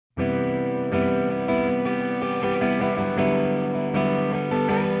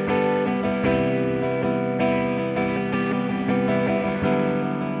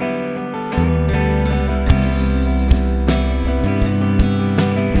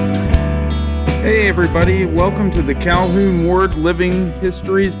Hey everybody, welcome to the Calhoun Ward Living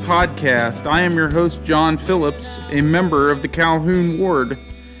Histories Podcast. I am your host, John Phillips, a member of the Calhoun Ward.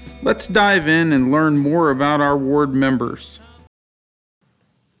 Let's dive in and learn more about our ward members.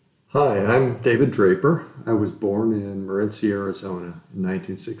 Hi, I'm David Draper. I was born in Morenci, Arizona in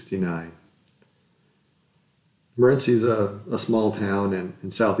 1969. Morenci is a small town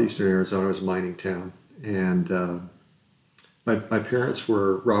in southeastern Arizona. It was a mining town. And my parents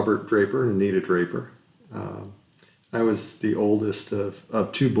were Robert Draper and Anita Draper. I was the oldest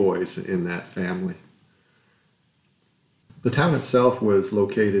of two boys in that family. The town itself was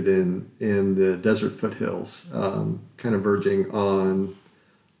located in the desert foothills, kind of verging on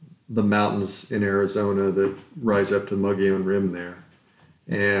the mountains in Arizona that rise up to the Mogollon Rim there.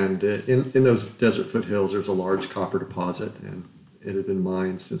 And in those desert foothills, there's a large copper deposit, and it had been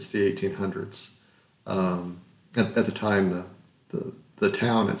mined since the 1800s. At the time, the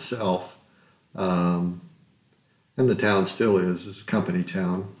town itself, and the town still is a company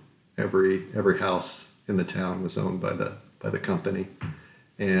town. Every house in the town was owned by the company,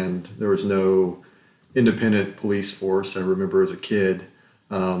 and there was no independent police force. I remember as a kid,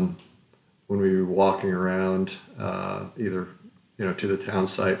 when we were walking around, either to the town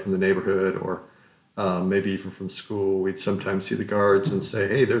site from the neighborhood or maybe even from school, we'd sometimes see the guards and say,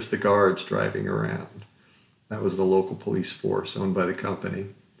 "Hey, there's the guards driving around." That was the local police force owned by the company.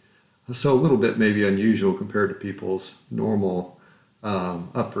 So a little bit maybe unusual compared to people's normal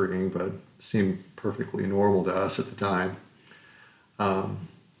upbringing, but seemed perfectly normal to us at the time.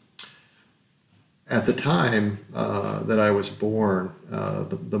 At the time that I was born,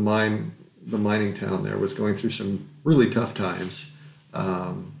 the mining town there was going through some really tough times,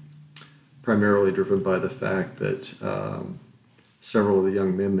 primarily driven by the fact that several of the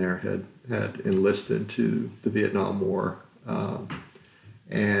young men there had enlisted to the Vietnam War.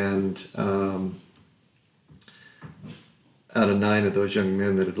 And out of 9 of those young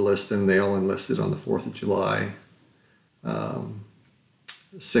men that had enlisted, they all enlisted on the 4th of July.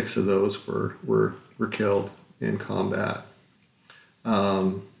 6 of those were killed in combat.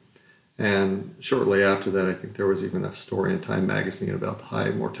 And shortly after that, I think there was even a story in Time magazine about the high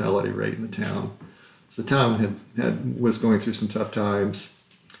mortality rate in the town. So the town was going through some tough times,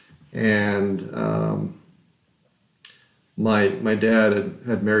 and my dad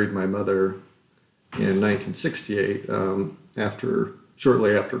had married my mother in 1968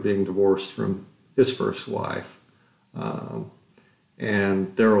 shortly after being divorced from his first wife.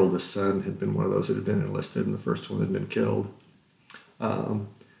 And their oldest son had been one of those that had been enlisted, and the first one had been killed.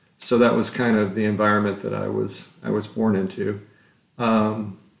 So that was kind of the environment that I was born into.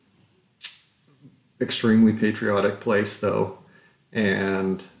 Extremely patriotic place, though,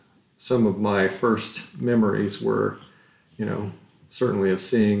 and some of my first memories were, certainly of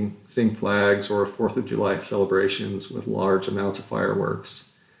seeing flags or 4th of July celebrations with large amounts of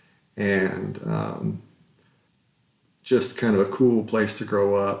fireworks, and just kind of a cool place to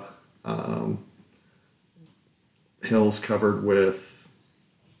grow up. Hills covered with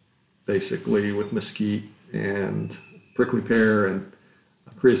mesquite and prickly pear and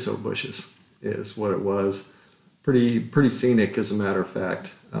creosote bushes is what it was. Pretty scenic, as a matter of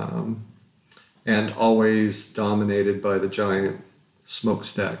fact, and always dominated by the giant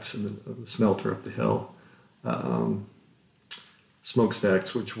smokestacks and the smelter up the hill.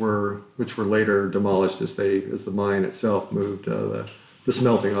 Smokestacks, which were later demolished as the mine itself moved the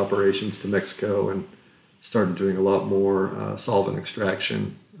smelting operations to Mexico and started doing a lot more solvent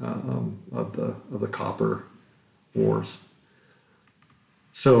extraction of the copper ores.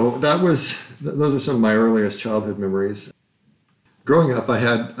 So those are some of my earliest childhood memories. Growing up, I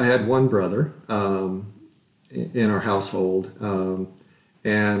had one brother in our household,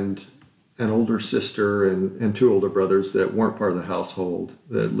 and an older sister and 2 older brothers that weren't part of the household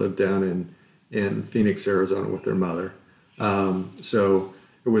that lived down in Phoenix, Arizona with their mother. So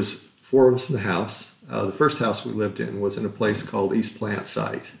it was 4 of us in the house. The first house we lived in was in a place called East Plant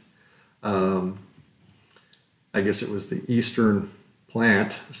Site. I guess it was the Eastern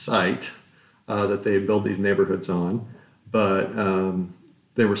Plant Site that they built these neighborhoods on. But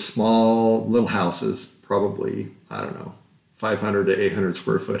they were small little houses, probably, 500 to 800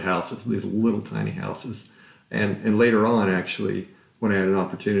 square foot houses, these little tiny houses. And later on, actually, when I had an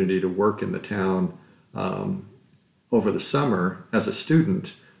opportunity to work in the town over the summer as a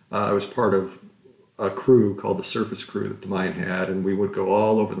student, I was part of a crew called the surface crew that the mine had, and we would go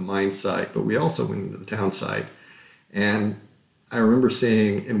all over the mine site, but we also went into the town site. And I remember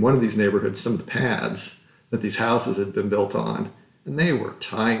seeing in one of these neighborhoods some of the pads that these houses had been built on, and they were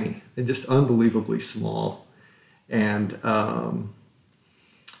tiny and just unbelievably small. And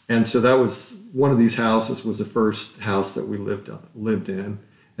And so that was one of these houses was the first house that we lived in.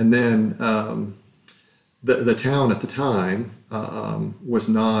 And then the town at the time was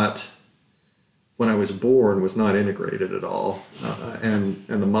not, when I was born, was not integrated at all. And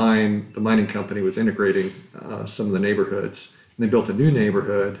the mining company was integrating some of the neighborhoods. And they built a new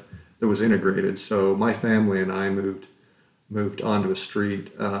neighborhood that was integrated. So my family and I moved onto a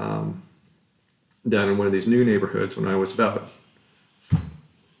street down in one of these new neighborhoods when I was about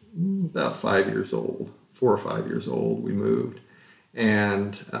 5 years old, 4 or 5 years old. We moved,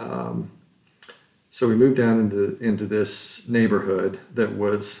 and so we moved down into this neighborhood that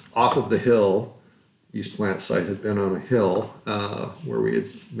was off of the hill. East Plant site had been on a hill where we had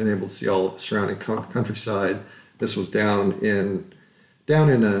been able to see all of the surrounding countryside. This was down in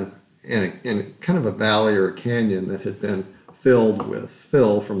kind of a valley or a canyon that had been filled with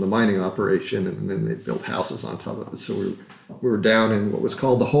fill from the mining operation, and then they built houses on top of it. So we were down in what was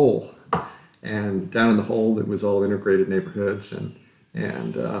called the Hole, and down in the Hole it was all integrated neighborhoods, and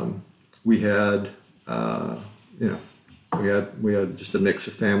we had we had just a mix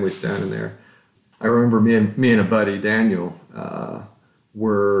of families down in there. I remember me and a buddy, Daniel,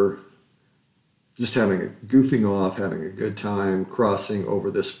 were just goofing off, having a good time, crossing over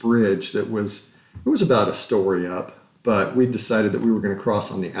this bridge that was about a story up, but we decided that we were going to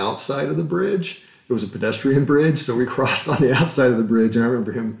cross on the outside of the bridge. It was a pedestrian bridge, so we crossed on the outside of the bridge, and I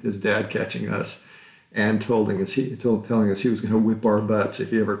remember his dad catching us and telling us he was going to whip our butts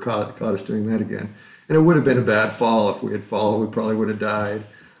if he ever caught us doing that again. And it would have been a bad fall. If we had fallen, we probably would have died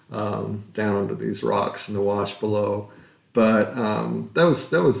down onto these rocks in the wash below. But those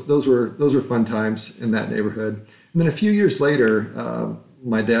were fun times in that neighborhood. And then a few years later,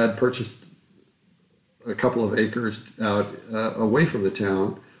 my dad purchased a couple of acres out away from the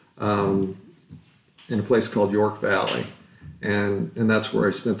town in a place called York Valley, and that's where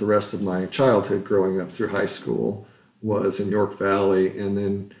I spent the rest of my childhood growing up through high school, was in York Valley, and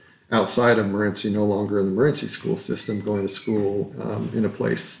then outside of Morenci, no longer in the Morenci school system, going to school in a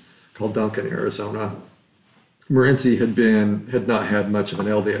place called Duncan, Arizona. Morenci had not had much of an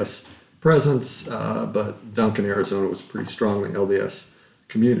LDS presence, but Duncan, Arizona was pretty strongly LDS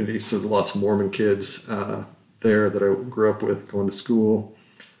community, so there were lots of Mormon kids there that I grew up with going to school.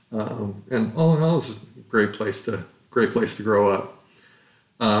 And all in all, it was a great place to grow up.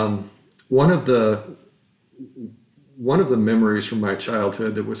 One of the memories from my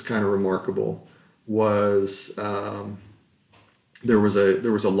childhood that was kind of remarkable was there was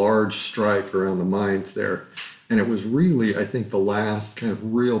a large strike around the mines there, and it was really, I think, the last kind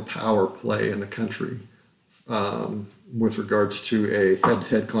of real power play in the country with regards to a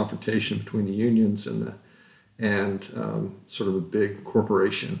head-to-head confrontation between the unions and sort of a big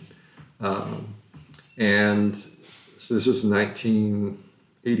corporation. And so this was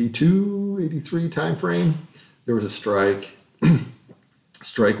 1982, 83 timeframe. There was a strike.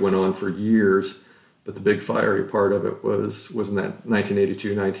 Strike went on for years, but the big fiery part of it was in that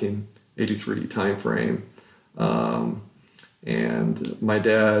 1982, 1983 timeframe. And my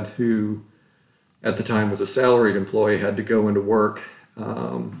dad, who at the time was a salaried employee, had to go into work,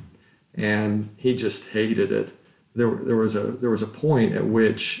 and he just hated it. There was a point at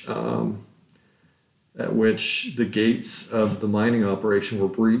which the gates of the mining operation were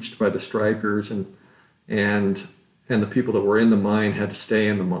breached by the strikers, and the people that were in the mine had to stay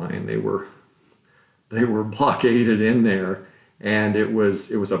in the mine. They were blockaded in there, and it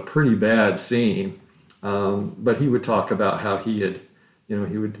was a pretty bad scene. But he would talk about how he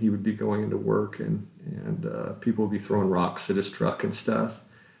would be going into work, and people would be throwing rocks at his truck and stuff.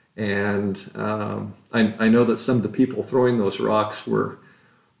 And I know that some of the people throwing those rocks were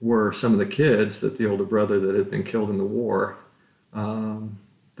some of the kids that the older brother that had been killed in the war.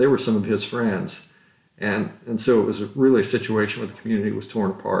 They were some of his friends. And so it was really a situation where the community was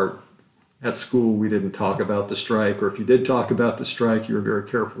torn apart. At school, we didn't talk about the strike, or if you did talk about the strike, you were very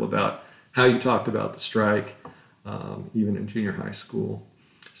careful about how you talked about the strike, even in junior high school.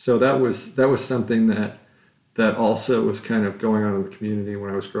 So that was something that also was kind of going on in the community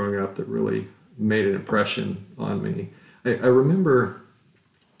when I was growing up that really made an impression on me. I remember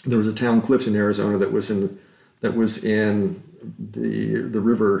there was a town, Clifton, Arizona, that was in the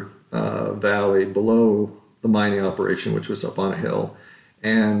river valley below the mining operation, which was up on a hill.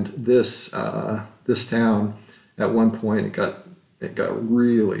 And this town, at one point, it got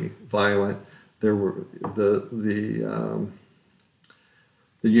really violent. There were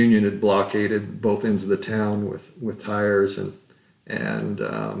the union had blockaded both ends of the town with tires, and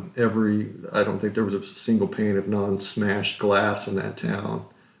I don't think there was a single pane of non-smashed glass in that town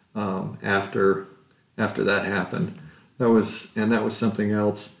after that happened. That was something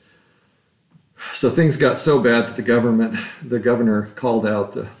else. So things got so bad that the governor called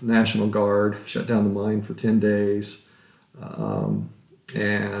out the National Guard, shut down the mine for 10 days.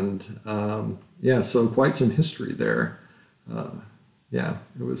 So quite some history there.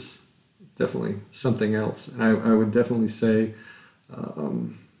 It was definitely something else. And I would definitely say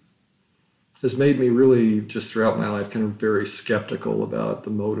has made me really, just throughout my life, kind of very skeptical about the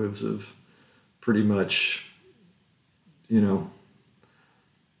motives of pretty much,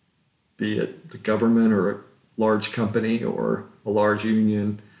 be it the government or a large company or a large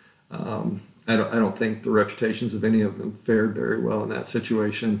union. I don't think the reputations of any of them fared very well in that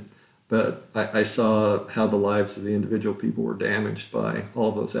situation. But I saw how the lives of the individual people were damaged by all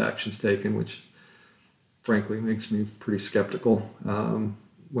of those actions taken, which frankly makes me pretty skeptical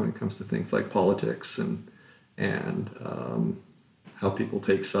when it comes to things like politics and how people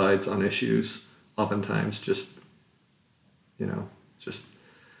take sides on issues. Oftentimes,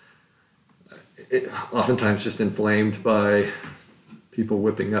 oftentimes just inflamed by people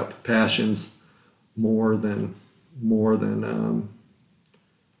whipping up passions more than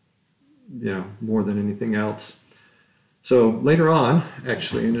anything else. So later on,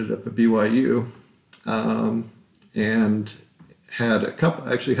 actually ended up at BYU, and had a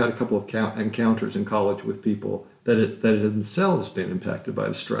couple of encounters in college with people that had themselves been impacted by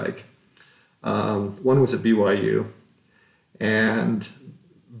the strike. One was at BYU, and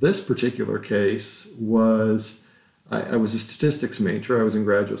this particular case was, I was a statistics major. I was in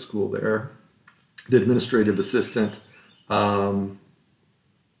graduate school there. The administrative assistant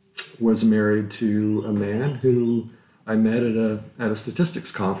was married to a man who I met at a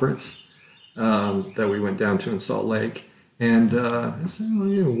statistics conference that we went down to in Salt Lake. And I said,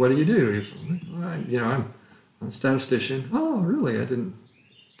 well, what do you do? He said, I'm a statistician. Oh, really? I didn't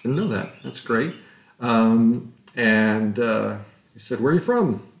know that. That's great. He said, where are you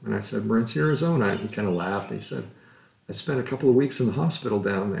from? And I said, Morenci, Arizona. And he kind of laughed. And he said, I spent a couple of weeks in the hospital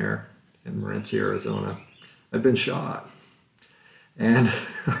down there in Morenci, Arizona. I'd been shot. And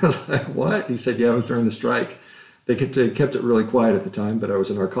I was like, what? He said, yeah, it was during the strike. They kept it really quiet at the time, but I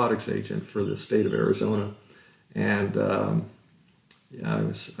was a narcotics agent for the state of Arizona. And I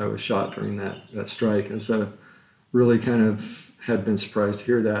was shot during that strike. And so really kind of had been surprised to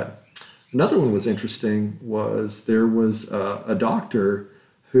hear that. Another one was interesting was there was a doctor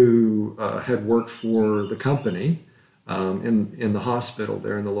who had worked for the company in the hospital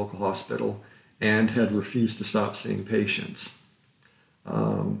there, in the local hospital, and had refused to stop seeing patients.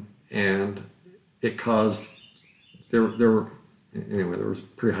 And it caused, there was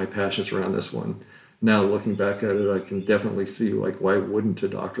pretty high passions around this one. Now looking back at it, I can definitely see why wouldn't a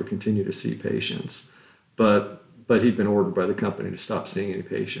doctor continue to see patients? But he'd been ordered by the company to stop seeing any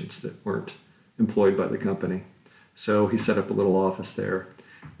patients that weren't employed by the company. So he set up a little office there,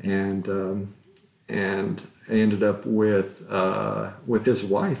 and I ended up with his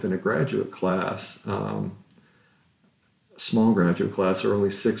wife in a graduate class, a small graduate class. There were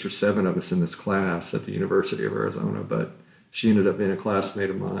only 6 or 7 of us in this class at the University of Arizona, but she ended up being a classmate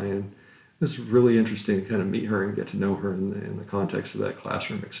of mine. It was really interesting to kind of meet her and get to know her in the context of that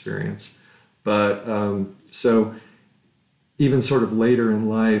classroom experience. But so even sort of later in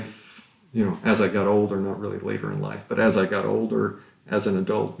life, as I got older, not really later in life, but as I got older, as an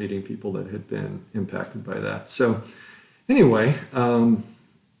adult, meeting people that had been impacted by that. So anyway, some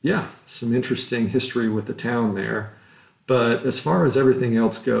interesting history with the town there. But as far as everything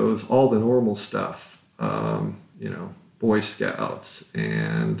else goes, all the normal stuff, Boy Scouts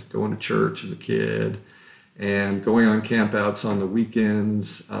and going to church as a kid and going on campouts on the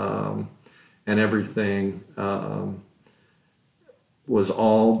weekends and everything was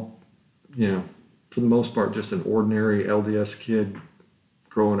all, for the most part, just an ordinary LDS kid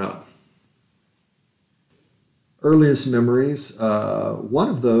growing up. Earliest memories, one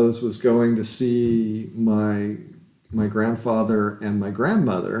of those was going to see my grandfather and my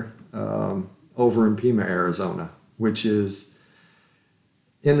grandmother over in Pima, Arizona, which is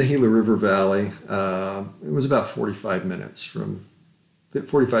in the Gila River Valley. It was about 45 minutes, an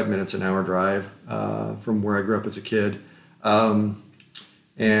hour drive from where I grew up as a kid.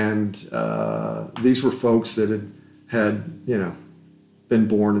 These were folks that had been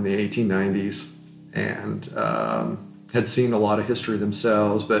born in the 1890s and had seen a lot of history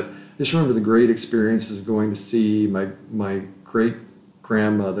themselves. But I just remember the great experiences of going to see my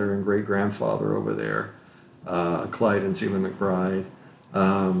great-grandmother and great-grandfather over there, Clyde and Celia McBride,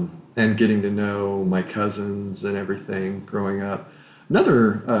 and getting to know my cousins and everything growing up.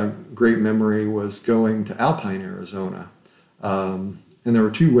 Another great memory was going to Alpine, Arizona. And there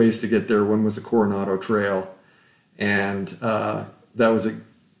were 2 ways to get there. One was the Coronado Trail, and that was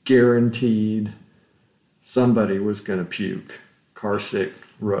guaranteed somebody was going to puke. Car sick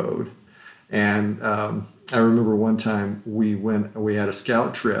road. And I remember one time we had a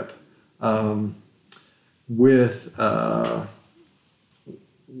scout trip with one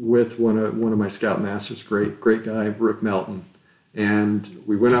of my scoutmasters, great guy, Rick Melton. And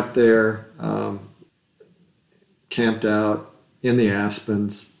we went up there, camped out in the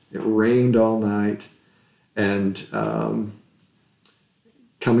Aspens. It rained all night, and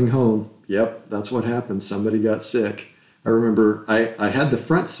coming home, yep, that's what happened. Somebody got sick. I remember I had the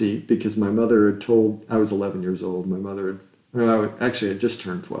front seat because my mother had told, I was 11 years old. My mother had just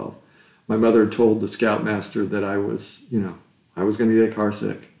turned 12. My mother had told the scoutmaster that I was going to get car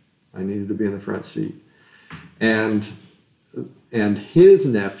sick. I needed to be in the front seat. And his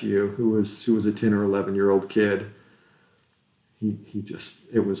nephew, who was a 10 or 11-year-old kid,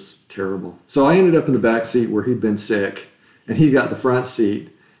 it was terrible. So I ended up in the back seat where he'd been sick, and he got the front seat,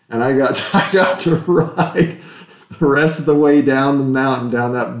 and I got to ride the rest of the way down the mountain,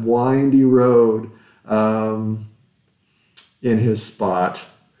 down that windy road, in his spot,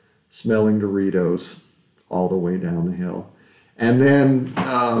 smelling Doritos all the way down the hill. And then,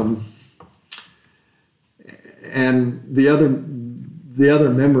 and the other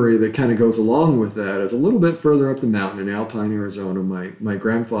memory that kind of goes along with that is a little bit further up the mountain in Alpine, Arizona. My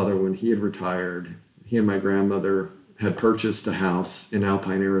grandfather, when he had retired, he and my grandmother had purchased a house in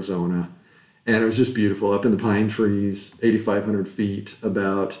Alpine, Arizona. And it was just beautiful, up in the pine trees, 8,500 feet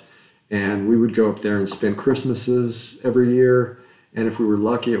about. And we would go up there and spend Christmases every year. And if we were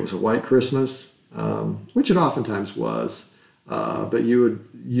lucky, it was a white Christmas, which it oftentimes was. But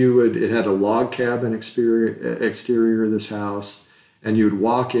it had a log cabin exterior of this house. And you would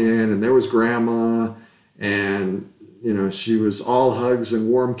walk in, and there was Grandma, and she was all hugs and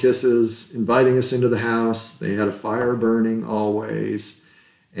warm kisses, inviting us into the house. They had a fire burning always.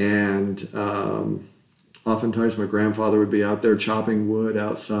 And oftentimes my grandfather would be out there chopping wood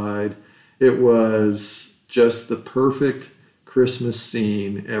outside. It was just the perfect Christmas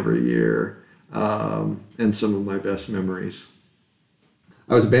scene every year, and some of my best memories.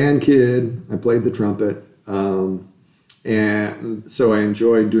 I was a band kid. I played the trumpet, and so I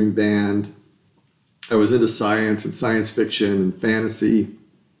enjoyed doing band. I was into science and science fiction and fantasy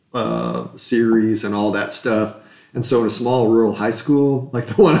series and all that stuff. And so in a small rural high school, like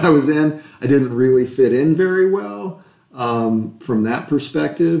the one I was in, I didn't really fit in very well from that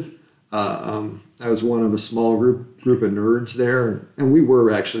perspective. I was one of a small group of nerds there, and we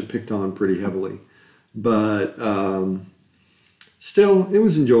were actually picked on pretty heavily. But still, it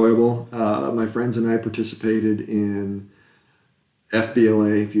was enjoyable. My friends and I participated in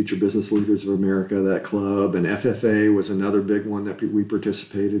FBLA, Future Business Leaders of America, that club, and FFA was another big one that we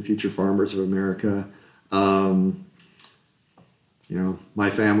participated, Future Farmers of America. My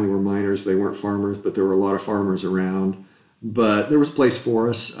family were miners. They weren't farmers, but there were a lot of farmers around. But there was a place for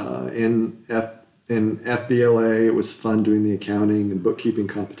us in FBLA. It was fun doing the accounting and bookkeeping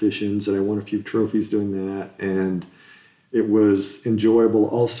competitions, and I won a few trophies doing that. And it was enjoyable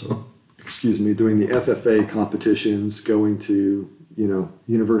also, doing the FFA competitions, going to,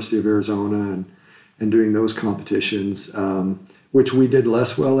 University of Arizona and doing those competitions, which we did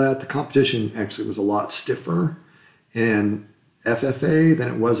less well at. The competition actually was a lot stiffer in FFA than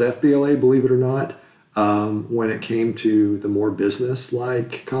it was FBLA, believe it or not, when it came to the more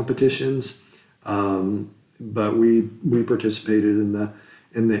business-like competitions. But we participated in the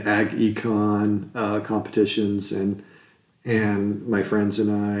ag econ competitions, and my friends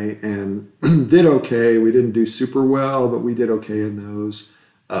and I, and did okay. We didn't do super well, but we did okay in those.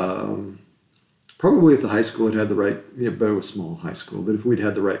 Probably if the high school had the right, but it was a small high school, but if we'd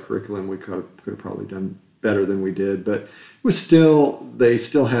had the right curriculum, we could have probably done better than we did. But it was they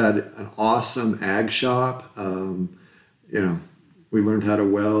still had an awesome ag shop. We learned how to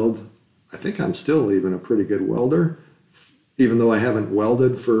weld. I think I'm still even a pretty good welder. Even though I haven't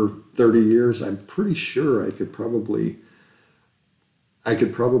welded for 30 years, I'm pretty sure I could probably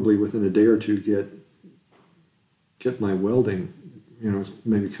within a day or two get my welding,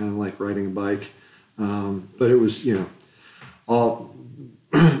 maybe kind of like riding a bike. But it was, all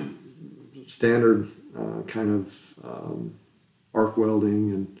standard kind of arc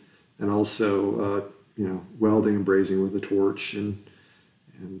welding and also, welding and brazing with a torch and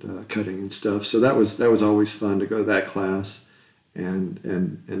cutting and stuff. So that was always fun to go to that class and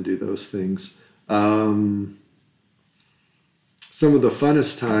do those things. Some of the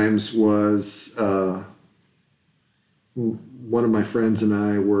funnest times was one of my friends and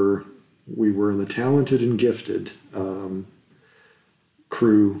I we were in the Talented and Gifted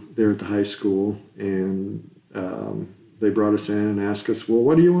crew there at the high school, and they brought us in and asked us, well,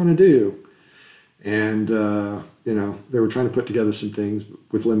 what do you want to do? And, they were trying to put together some things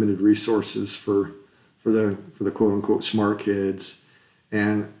with limited resources for the quote unquote smart kids.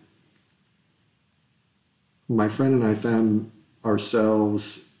 And my friend and I found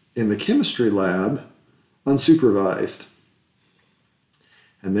ourselves in the chemistry lab unsupervised.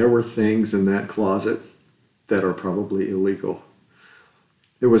 And there were things in that closet that are probably illegal.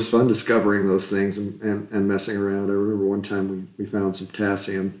 It was fun discovering those things and messing around. I remember one time we found some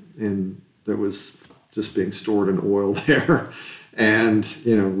potassium that was just being stored in oil there. And,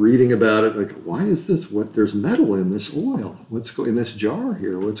 reading about it, like, why is this? There's metal in this oil. In this jar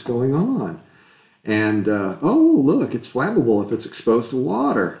here? What's going on? And, look, it's flammable if it's exposed to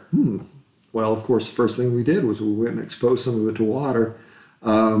water. Well, of course, the first thing we did was we went and exposed some of it to water.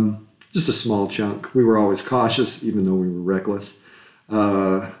 Just a small chunk. We were always cautious, even though we were reckless.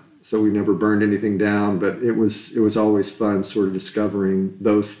 So we never burned anything down, but it was always fun sort of discovering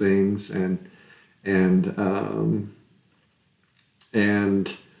those things and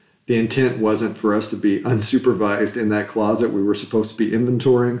the intent wasn't for us to be unsupervised in that closet. We were supposed to be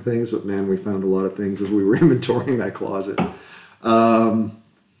inventorying things, but man, we found a lot of things as we were inventorying that closet.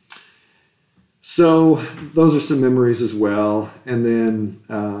 So those are some memories as well. And then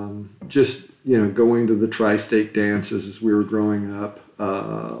going to the tri-state dances as we were growing up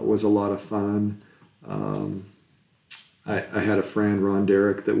was a lot of fun. I had a friend, Ron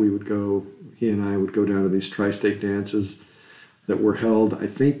Derrick, that he and I would go down to these tri-state dances that were held, I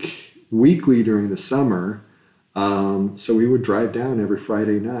think, weekly during the summer. So we would drive down every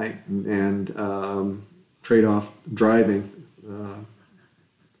Friday night and trade off driving,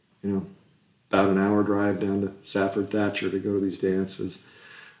 about an hour drive down to Safford Thatcher to go to these dances.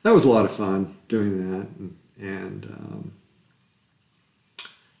 That was a lot of fun doing that.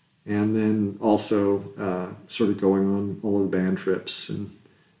 And then also sort of going on all of the band trips and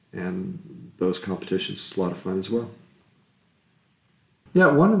those competitions was a lot of fun as well. Yeah,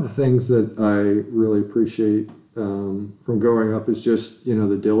 one of the things that I really appreciate from growing up is just,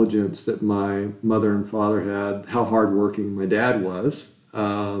 the diligence that my mother and father had, how hardworking my dad was.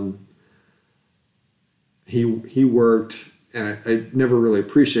 He worked, and I never really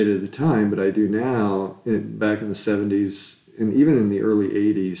appreciated it at the time, but I do now, back in the 70s, and even in the early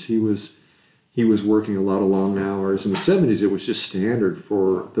 80s, he was working a lot of long hours. In the 70s, it was just standard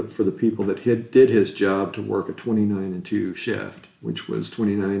for the people that did his job to work a 29-2 shift, which was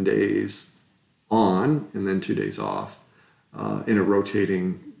 29 days on and then 2 days off, in a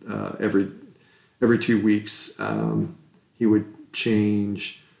rotating every 2 weeks. He would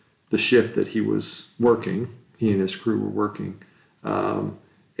change the shift that he was working. He and his crew were working,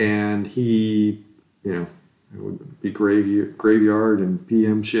 and he, it would be graveyard and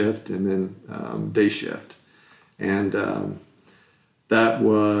PM shift and then day shift. And that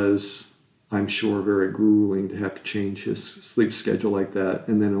was, I'm sure, very grueling to have to change his sleep schedule like that,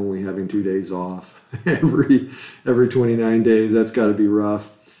 and then only having 2 days off every 29 days. That's got to be rough.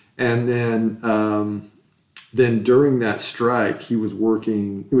 And then during that strike, he was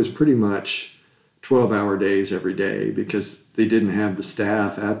working, it was pretty much 12-hour days every day because they didn't have the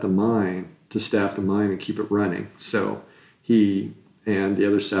staff at the mine to staff the mine and keep it running. So he and the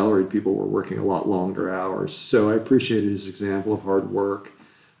other salaried people were working a lot longer hours. So I appreciated his example of hard work,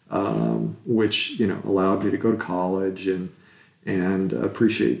 which, allowed me to go to college and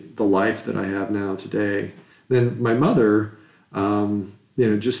appreciate the life that I have now today. Then my mother,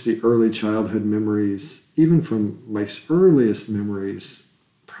 just the early childhood memories, even from my earliest memories,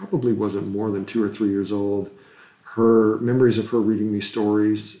 probably wasn't more than 2 or 3 years old. Her memories of her reading me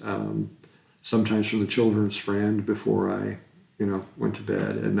stories, sometimes from the Children's Friend before I, went to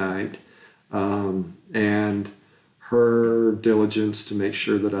bed at night, and her diligence to make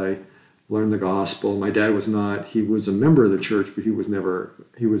sure that I learned the gospel. My dad was not; he was a member of the church, but he was never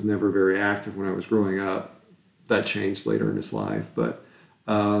very active when I was growing up. That changed later in his life, but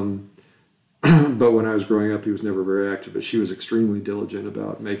when I was growing up, he was never very active. But she was extremely diligent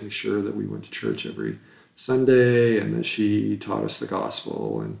about making sure that we went to church every Sunday, and that she taught us the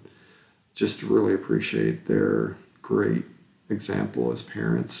gospel, and just really appreciate their great example as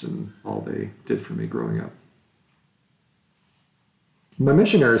parents and all they did for me growing up. My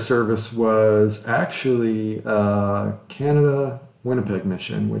missionary service was actually Canada Winnipeg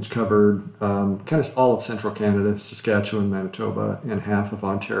mission, which covered kind of all of central Canada, Saskatchewan, Manitoba, and half of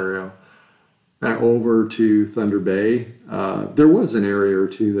Ontario, and over to Thunder Bay. There was an area or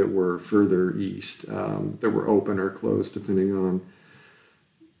two that were further east that were open or closed depending on,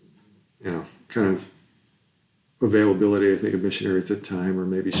 kind of availability, I think, of missionaries at the time, or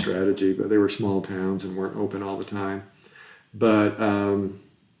maybe strategy, but they were small towns and weren't open all the time. But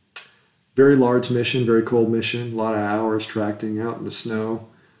very large mission, very cold mission, a lot of hours tracting out in the snow.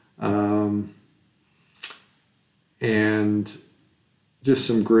 And just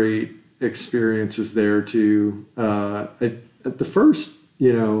some great experiences there too. At the first,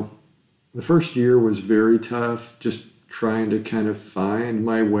 the first year was very tough, just trying to kind of find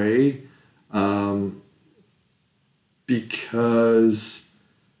my way, because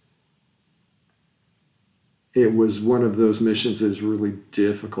it was one of those missions that is really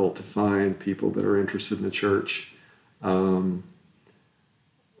difficult to find people that are interested in the church.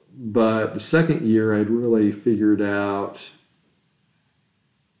 But the second year, I'd really figured out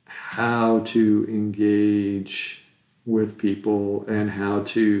how to engage with people and how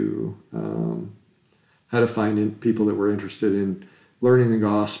to find people that were interested in learning the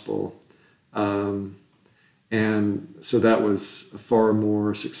gospel. And so that was a far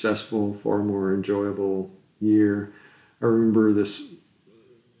more successful, far more enjoyable year. I remember this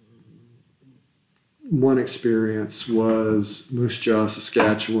one experience was Moose Jaw,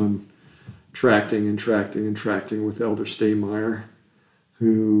 Saskatchewan, tracting with Elder Staymeyer,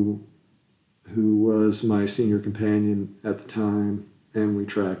 who was my senior companion at the time, and we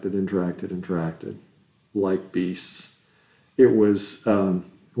tracked like beasts. It was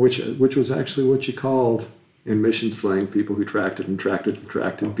which was actually what you called in mission slang people who tracked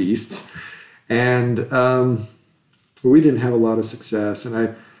beasts. And we didn't have a lot of success,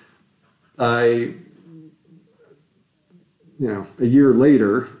 and I a year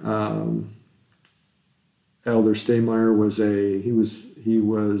later, Elder Staymeyer was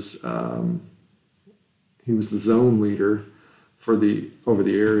the zone leader over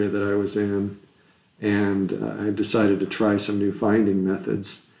the area that I was in, and I decided to try some new finding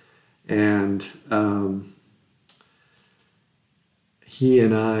methods, and he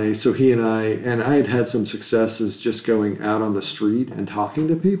and I had some successes just going out on the street and talking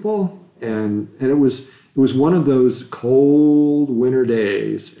to people, and it was one of those cold winter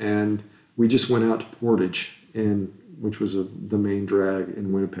days, and we just went out to Portage, which was the main drag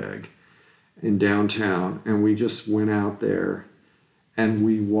in Winnipeg, in downtown, and we just went out there, and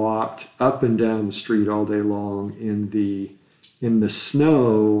we walked up and down the street all day long in the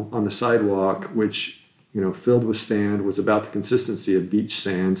snow on the sidewalk, which filled with sand, was about the consistency of beach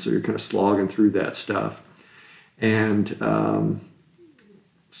sand, so you're kind of slogging through that stuff, and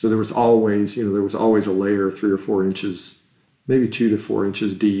so there was always a layer 3 or 4 inches, maybe 2 to 4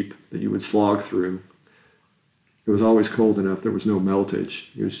 inches deep that you would slog through. It was always cold enough. There was no meltage.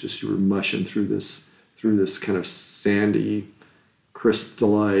 It was just, you were mushing through this kind of sandy,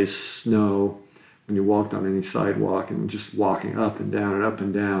 crystallized snow when you walked on any sidewalk, and just walking up and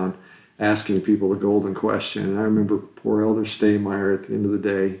down, asking people the golden question. And I remember poor Elder Staymeyer at the end of the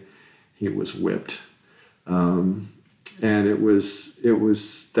day, he was whipped. And that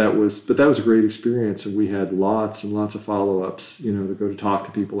was a great experience, and we had lots and lots of follow-ups, to go to talk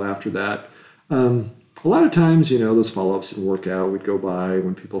to people after that. A lot of times, those follow-ups didn't work out. We'd go by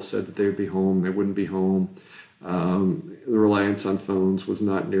when people said that they would be home, they wouldn't be home. The reliance on phones was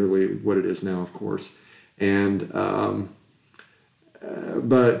not nearly what it is now, of course. And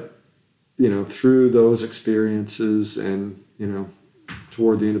but through those experiences, and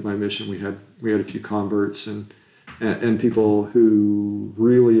toward the end of my mission, we had a few converts and people who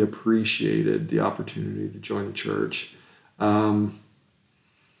really appreciated the opportunity to join the church.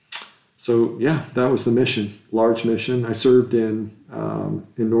 So yeah, that was the mission, large mission. I served in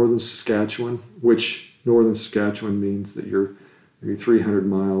northern Saskatchewan, which northern Saskatchewan means that you're maybe 300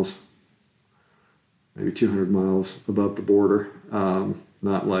 miles, maybe 200 miles above the border,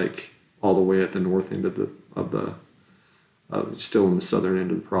 not like all the way at the north end of the still in the southern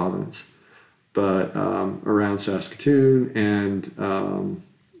end of the province. But around Saskatoon and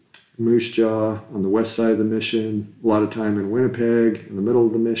Moose Jaw on the west side of the mission, a lot of time in Winnipeg in the middle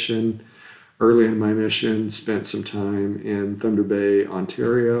of the mission. Early in my mission, spent some time in Thunder Bay,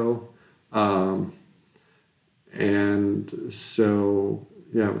 Ontario. And so,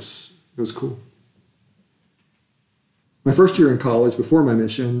 yeah, it was cool. My first year in college, before my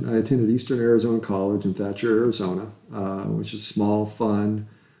mission, I attended Eastern Arizona College in Thatcher, Arizona, which is small, fun,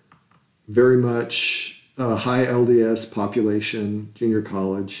 very much high LDS population, junior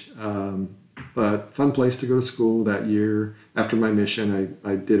college, but fun place to go to school. That year. After my mission,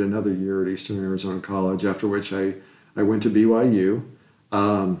 I did another year at Eastern Arizona College, after which I went to BYU.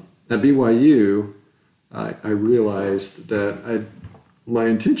 At BYU, I realized that my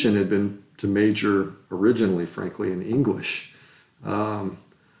intention had been to major originally, frankly, in English. I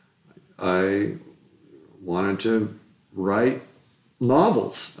wanted to write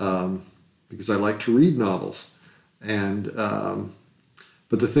novels because I like to read novels. And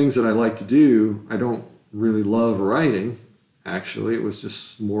but the things that I like to do, I don't really love writing. Actually, it was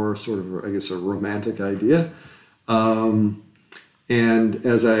just more sort of, I guess, a romantic idea. And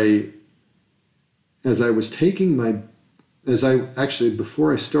as I was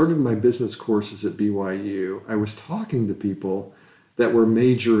before I started my business courses at BYU, I was talking to people that were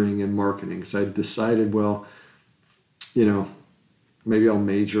majoring in marketing, because I decided, well, maybe I'll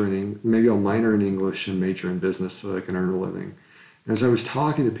minor in English and major in business so that I can earn a living. And as I was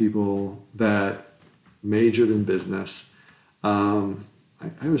talking to people that majored in business, I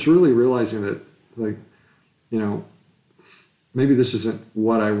was really realizing that, maybe this isn't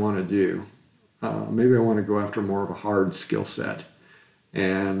what I want to do. Maybe I want to go after more of a hard skill set.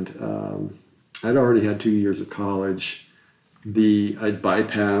 And I'd already had 2 years of college. I'd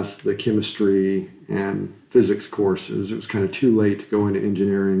bypassed the chemistry and physics courses. It was kind of too late to go into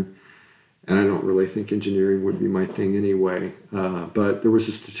engineering. And I don't really think engineering would be my thing anyway. But there was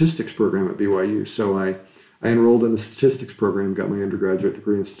a statistics program at BYU. So I enrolled in the statistics program, got my undergraduate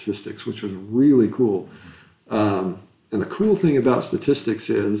degree in statistics, which was really cool. And the cool thing about statistics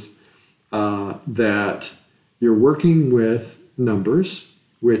is that you're working with numbers,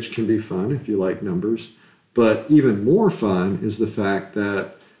 which can be fun if you like numbers. But even more fun is the fact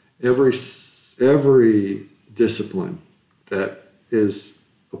that every discipline that is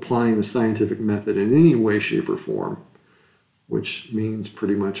applying the scientific method in any way, shape, or form, which means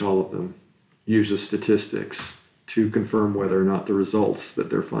pretty much all of them, uses statistics to confirm whether or not the results that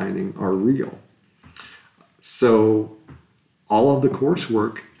they're finding are real. So all of the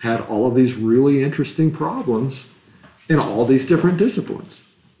coursework had all of these really interesting problems in all these different disciplines,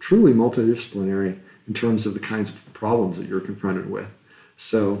 truly multidisciplinary in terms of the kinds of problems that you're confronted with.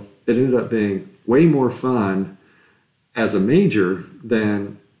 So it ended up being way more fun as a major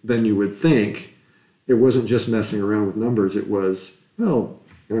than you would think. It wasn't just messing around with numbers. It was,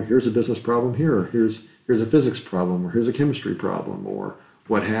 here's a business problem here, here's a physics problem, or here's a chemistry problem, or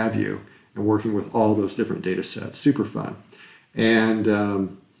what have you, and working with all those different data sets. Super fun. And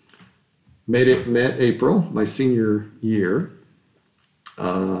met April, my senior year,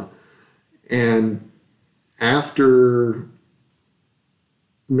 and after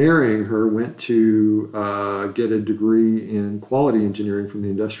marrying her, went to get a degree in quality engineering from the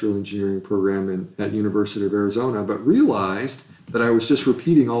industrial engineering program at University of Arizona, but realized that I was just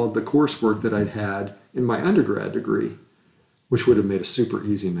repeating all of the coursework that I'd had in my undergrad degree, which would have made a super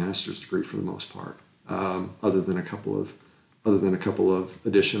easy master's degree for the most part, other than a couple of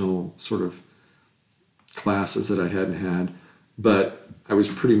additional sort of classes that I hadn't had. But I was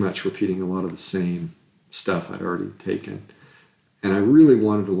pretty much repeating a lot of the same stuff I'd already taken. And I really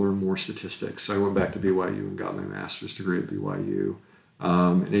wanted to learn more statistics. So I went back to BYU and got my master's degree at BYU.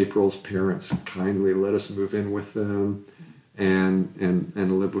 And April's parents kindly let us move in with them and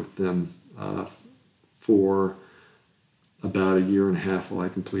live with them for about a year and a half while I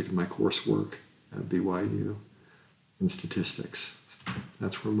completed my coursework at BYU in statistics.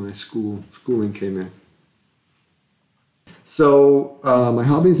 That's where my schooling came in. So my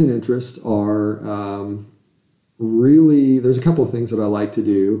hobbies and interests are really, there's a couple of things that I like to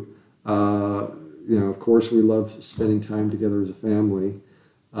do. Of course, we love spending time together as a family.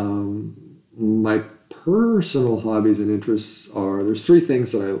 My personal hobbies and interests there's three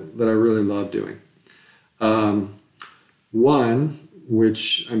things that I really love doing. One,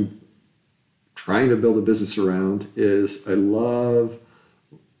 which I'm trying to build a business around, is I love,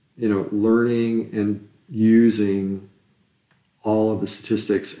 learning and using all of the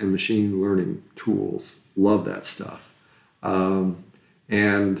statistics and machine learning tools. Love that stuff.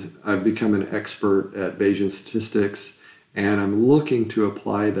 And I've become an expert at Bayesian statistics, and I'm looking to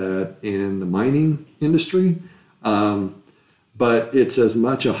apply that in the mining industry. But it's as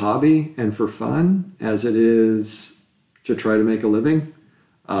much a hobby and for fun as it is to try to make a living.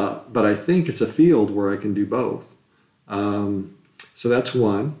 But I think it's a field where I can do both. So that's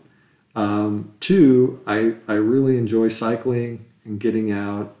one. Two, I really enjoy cycling and getting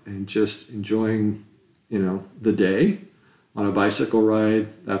out and just enjoying, the day on a bicycle ride.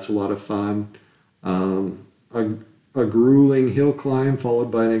 That's a lot of fun. A grueling hill climb followed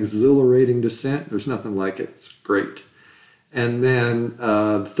by an exhilarating descent. There's nothing like it. It's great. And then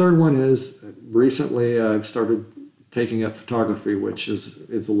the third one is recently I've started taking up photography, which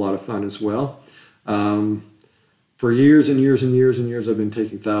is a lot of fun as well. For years and years and years and years, I've been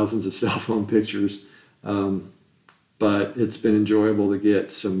taking thousands of cell phone pictures, but it's been enjoyable to get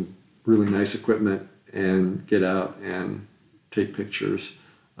some really nice equipment and get out and take pictures.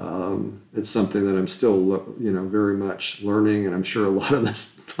 It's something that I'm still, very much learning, and I'm sure a lot of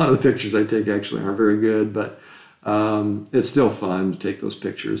the pictures I take actually aren't very good, but it's still fun to take those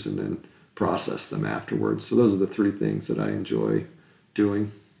pictures and then process them afterwards. So those are the three things that I enjoy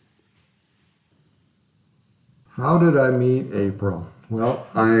doing. How did I meet April? Well,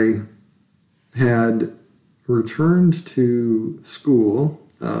 I had returned to school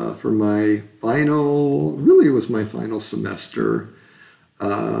for my it was my final semester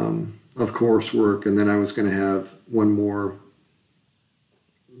of coursework, and then I was going to have one more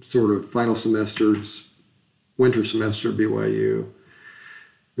sort of final semester's winter semester at BYU.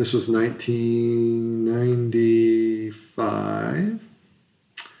 This was 1995,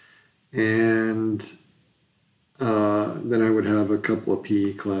 and then I would have a couple of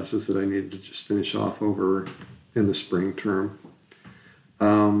PE classes that I needed to just finish off over in the spring term.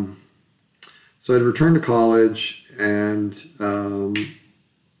 So I'd returned to college and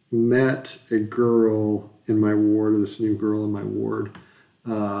met a girl in my ward, this new girl in my ward,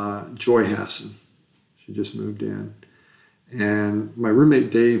 Joy Hassan. She just moved in. And my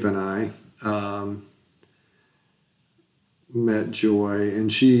roommate Dave and I met Joy,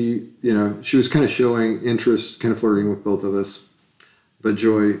 and she was kind of showing interest, kind of flirting with both of us. But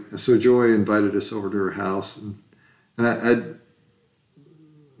Joy invited us over to her house, and I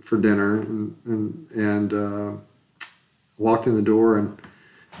for dinner, and walked in the door, and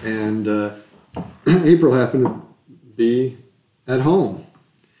April happened to be at home,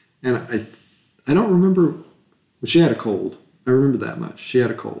 and I don't remember, but she had a cold. I remember that much. She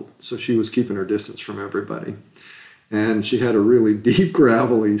had a cold, so she was keeping her distance from everybody. And she had a really deep,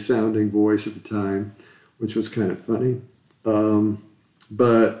 gravelly sounding voice at the time, which was kind of funny.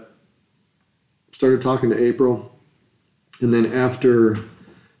 But started talking to April. And then after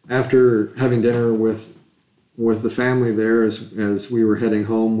having dinner with the family there, as we were heading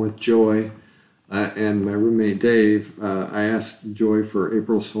home with Joy and my roommate Dave, I asked Joy for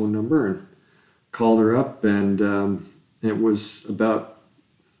April's phone number and called her up. And it was about,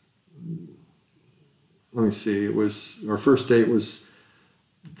 our first date was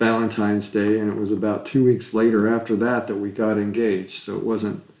Valentine's Day, and it was about 2 weeks later after that we got engaged. So it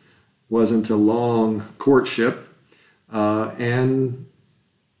wasn't a long courtship, and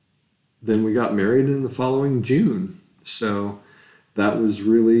then we got married in the following June. So that was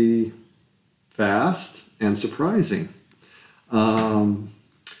really fast and surprising. And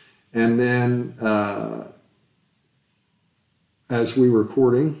then as we were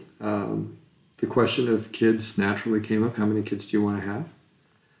courting, the question of kids naturally came up. How many kids do you want to have?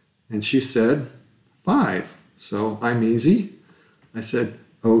 And she said 5. So I'm easy. I said,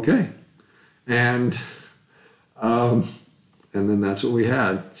 okay. And then that's what we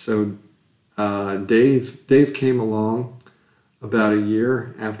had. So Dave came along about a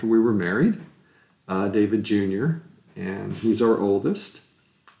year after we were married, David Jr., and he's our oldest.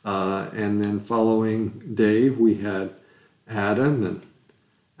 And then following Dave, we had Adam and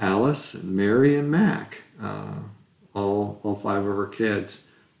Alice and Mary and Mac, all 5 of our kids,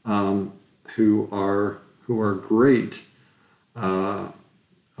 who are great. A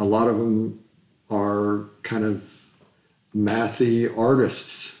lot of them are kind of mathy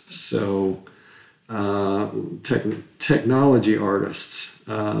artists, so technology artists,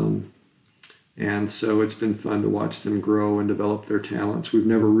 and so it's been fun to watch them grow and develop their talents. We've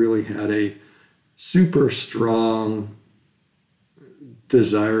never really had a super strong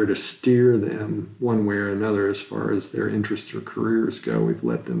desire to steer them one way or another as far as their interests or careers go. We've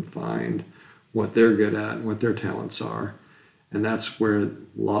let them find what they're good at and what their talents are. And that's where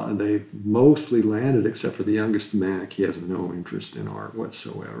they mostly landed, except for the youngest, Mac. He has no interest in art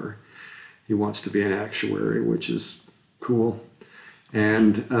whatsoever. He wants to be an actuary, which is cool.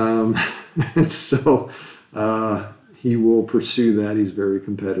 And, and so he will pursue that. He's very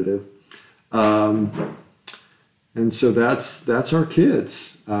competitive. And so that's our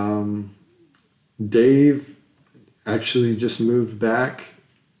kids. Dave actually just moved back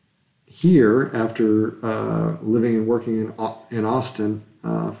here after living and working in Austin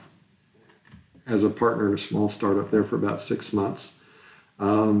as a partner in a small startup there for about 6 months.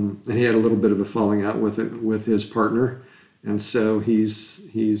 And he had a little bit of a falling out with his partner, and so he's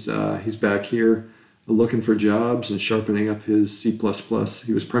back here looking for jobs and sharpening up his C++.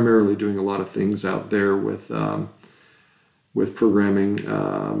 He was primarily doing a lot of things out there with programming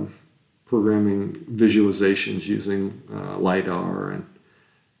visualizations using LiDAR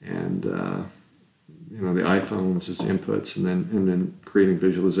and the iPhone was his inputs, and then creating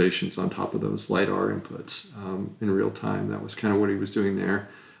visualizations on top of those LiDAR inputs in real time. That was kind of what he was doing there.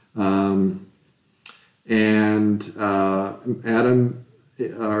 And Adam,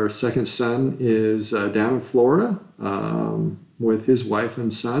 our second son, is down in Florida with his wife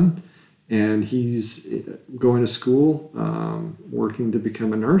and son, and he's going to school, working to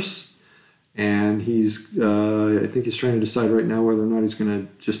become a nurse. And I think he's trying to decide right now whether or not he's going to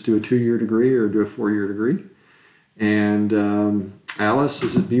just do a 2-year degree or do a 4-year degree. And Alice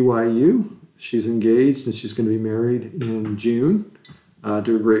is at BYU. She's engaged and she's going to be married in June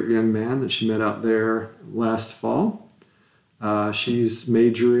to a great young man that she met out there last fall. She's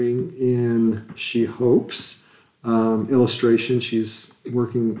majoring in, she hopes, illustration. She's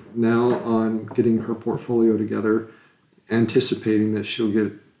working now on getting her portfolio together, anticipating that she'll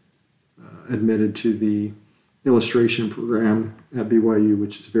get admitted to the illustration program at BYU,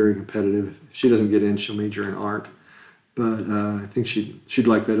 which is very competitive. If she doesn't get in, she'll major in art. But I think she'd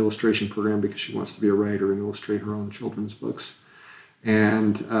like that illustration program because she wants to be a writer and illustrate her own children's books.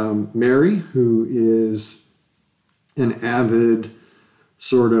 And Mary, who is an avid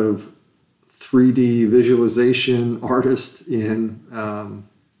sort of 3D visualization artist in,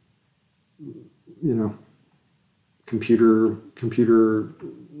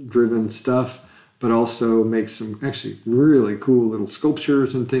 computer-driven stuff, but also makes some actually really cool little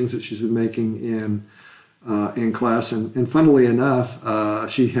sculptures and things that she's been making in class. And funnily enough,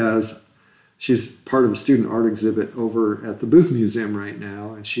 she's part of a student art exhibit over at the Booth Museum right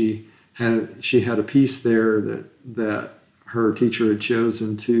now, and she had a piece there that her teacher had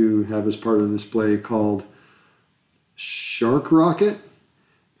chosen to have as part of the display called Shark Rocket.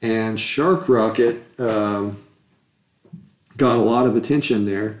 And Shark Rocket got a lot of attention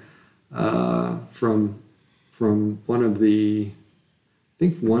there from one of the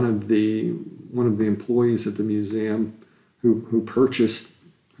employees at the museum who purchased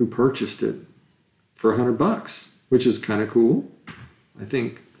it for $100, which is kind of cool. I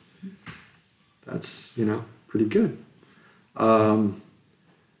think that's pretty good.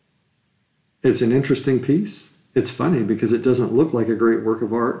 It's an interesting piece. It's funny because it doesn't look like a great work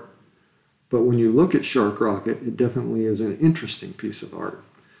of art, but when you look at Shark Rocket, it definitely is an interesting piece of art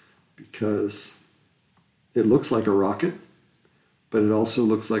because it looks like a rocket, but it also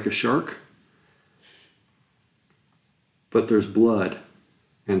looks like a shark. But there's blood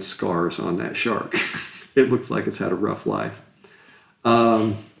and scars on that shark. It looks like it's had a rough life.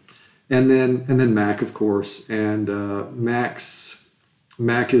 And then Mac, of course, and Mac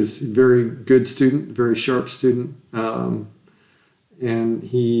is a very good student, very sharp student, and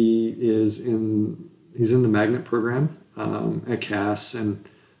he's in the magnet program at Cass, and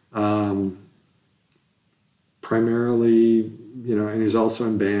primarily, and he's also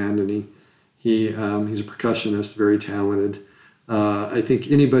in band, and he's a percussionist, very talented. I think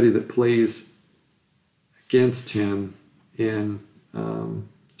anybody that plays against him in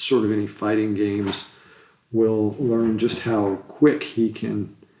sort of any fighting games will learn just how quick he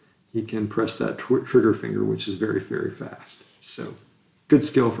can press that trigger finger, which is very, very fast. So good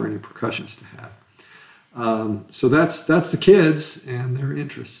skill for any percussionist to have. So that's the kids and their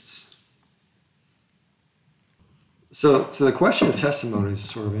interests. So the question of testimonies is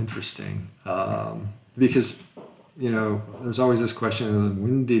sort of interesting because there's always this question of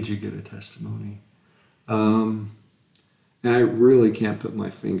when did you get a testimony? And I really can't put my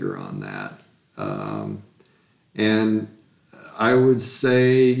finger on that. And I would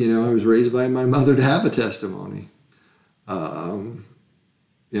say, I was raised by my mother to have a testimony. I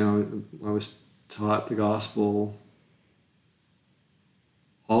was taught the gospel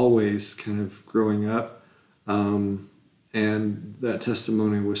always kind of growing up. And that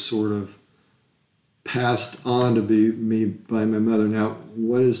testimony was sort of passed on to me by my mother. Now,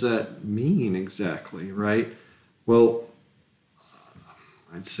 what does that mean exactly, right? Well,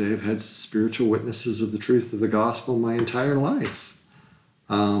 I'd say I've had spiritual witnesses of the truth of the gospel my entire life.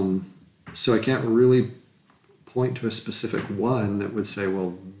 So I can't really point to a specific one that would say,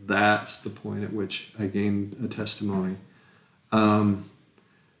 well, that's the point at which I gained a testimony.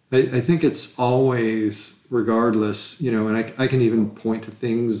 I think it's always, regardless, and I can even point to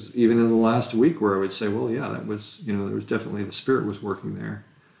things even in the last week where I would say, well, yeah, that was, there was definitely the Spirit was working there.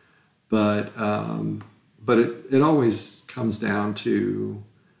 But it always comes down to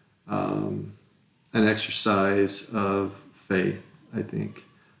an exercise of faith, I think.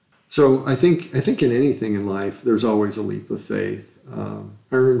 So I think in anything in life, there's always a leap of faith.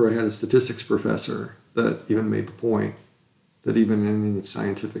 I remember I had a statistics professor that even made the point that even in any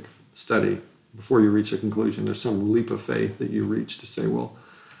scientific study, before you reach a conclusion, there's some leap of faith that you reach to say, well,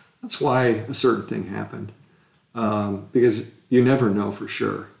 that's why a certain thing happened. Because you never know for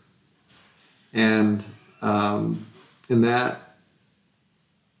sure. And in that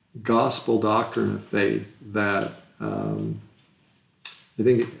gospel doctrine of faith that I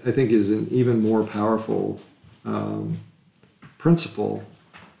think is an even more powerful principle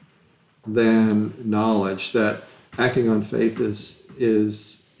than knowledge. That acting on faith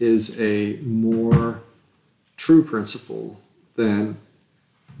is a more true principle than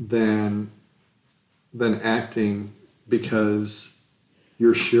acting because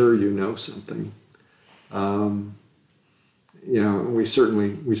you're sure you know something. We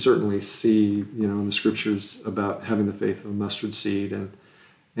certainly see, in the scriptures about having the faith of a mustard seed,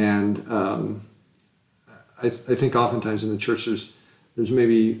 and I think oftentimes in the church there's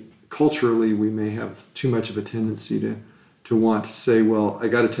maybe culturally we may have too much of a tendency to want to say, well, I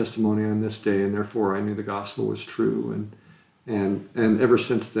got a testimony on this day, and therefore I knew the gospel was true, and ever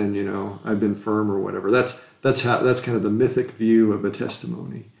since then, I've been firm or whatever. That's kind of the mythic view of a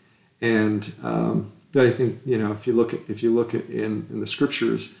testimony, and I think if you look at in the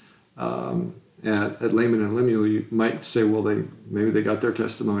scriptures at Laman and Lemuel, you might say, well, maybe they got their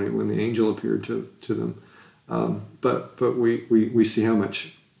testimony when the angel appeared to them, but we see how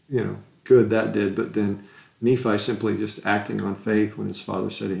much good that did. But then Nephi simply just acting on faith when his father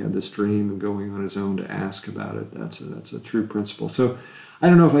said he had this dream and going on his own to ask about it. That's a true principle. So I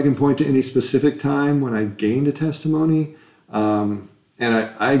don't know if I can point to any specific time when I gained a testimony. And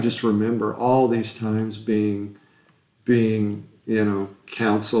I just remember all these times being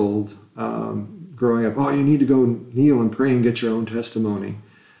counseled growing up. Oh, you need to go kneel and pray and get your own testimony.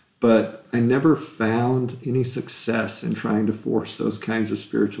 But I never found any success in trying to force those kinds of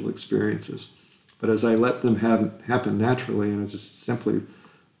spiritual experiences. But as I let them happen naturally, and as just simply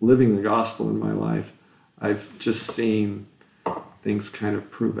living the gospel in my life, I've just seen things kind of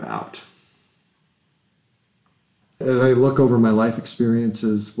prove out. As I look over my life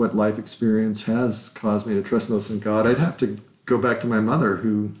experiences, what life experience has caused me to trust most in God, I'd have to go back to my mother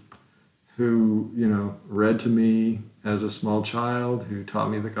who read to me as a small child, who taught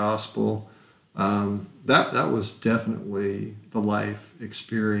me the gospel. That was definitely the life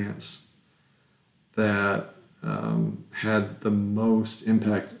experience that had the most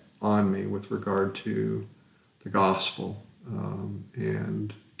impact on me with regard to the gospel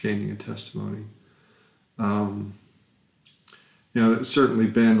and gaining a testimony. There's certainly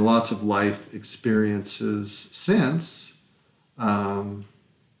been lots of life experiences since,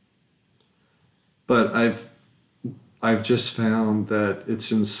 but I've just found that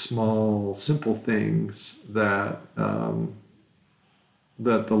it's in small, simple things that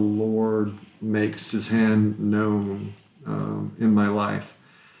that the Lord makes His hand known in my life,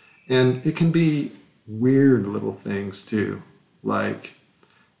 and it can be weird little things too, like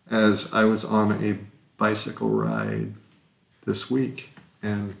as I was on a bicycle ride this week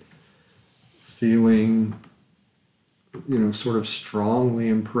and feeling, sort of strongly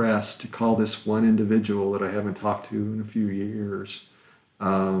impressed to call this one individual that I haven't talked to in a few years,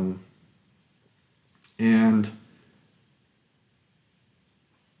 and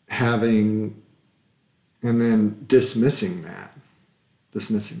then dismissing that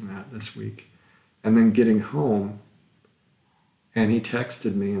this week, and then getting home, and he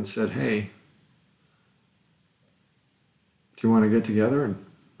texted me and said, "Hey, do you want to get together and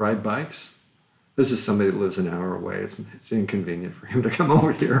ride bikes?" This is somebody that lives an hour away. It's inconvenient for him to come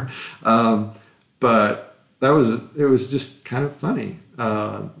over here. But it was just kind of funny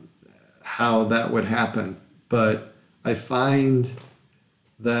how that would happen. But I find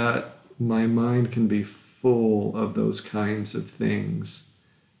that my mind can be full of those kinds of things,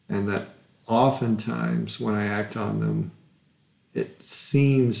 and that oftentimes when I act on them, it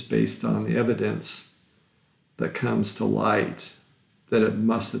seems, based on the evidence that comes to light, that it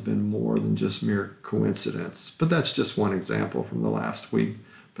must have been more than just mere coincidence. But that's just one example from the last week,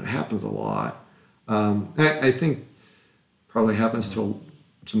 but it happens a lot. And I think probably happens to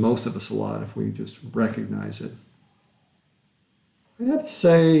most of us a lot if we just recognize it. I'd have to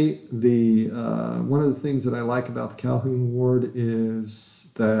say one of the things that I like about the Calhoun Ward is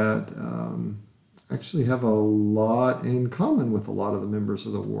that I actually have a lot in common with a lot of the members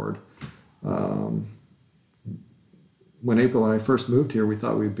of the ward. When April and I first moved here, we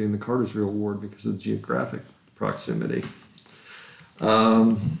thought we'd be in the Cartersville ward because of geographic proximity.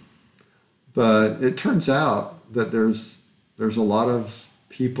 But it turns out that there's a lot of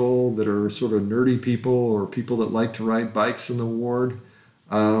people that are sort of nerdy people, or people that like to ride bikes in the ward,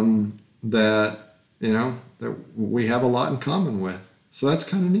 that we have a lot in common with. So that's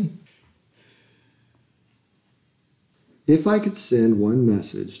kind of neat. If I could send one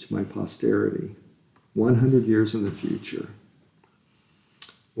message to my posterity 100 years in the future,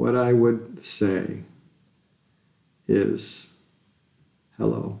 what I would say is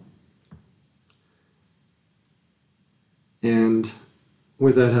hello. And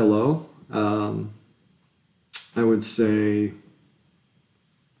with that hello, I would say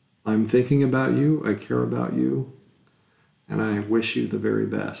I'm thinking about you, I care about you, and I wish you the very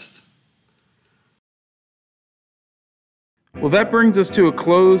best. Well, that brings us to a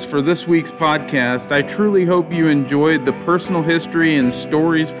close for this week's podcast. I truly hope you enjoyed the personal history and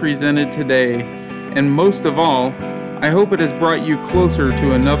stories presented today, and most of all, I hope it has brought you closer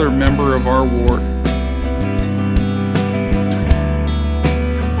to another member of our ward.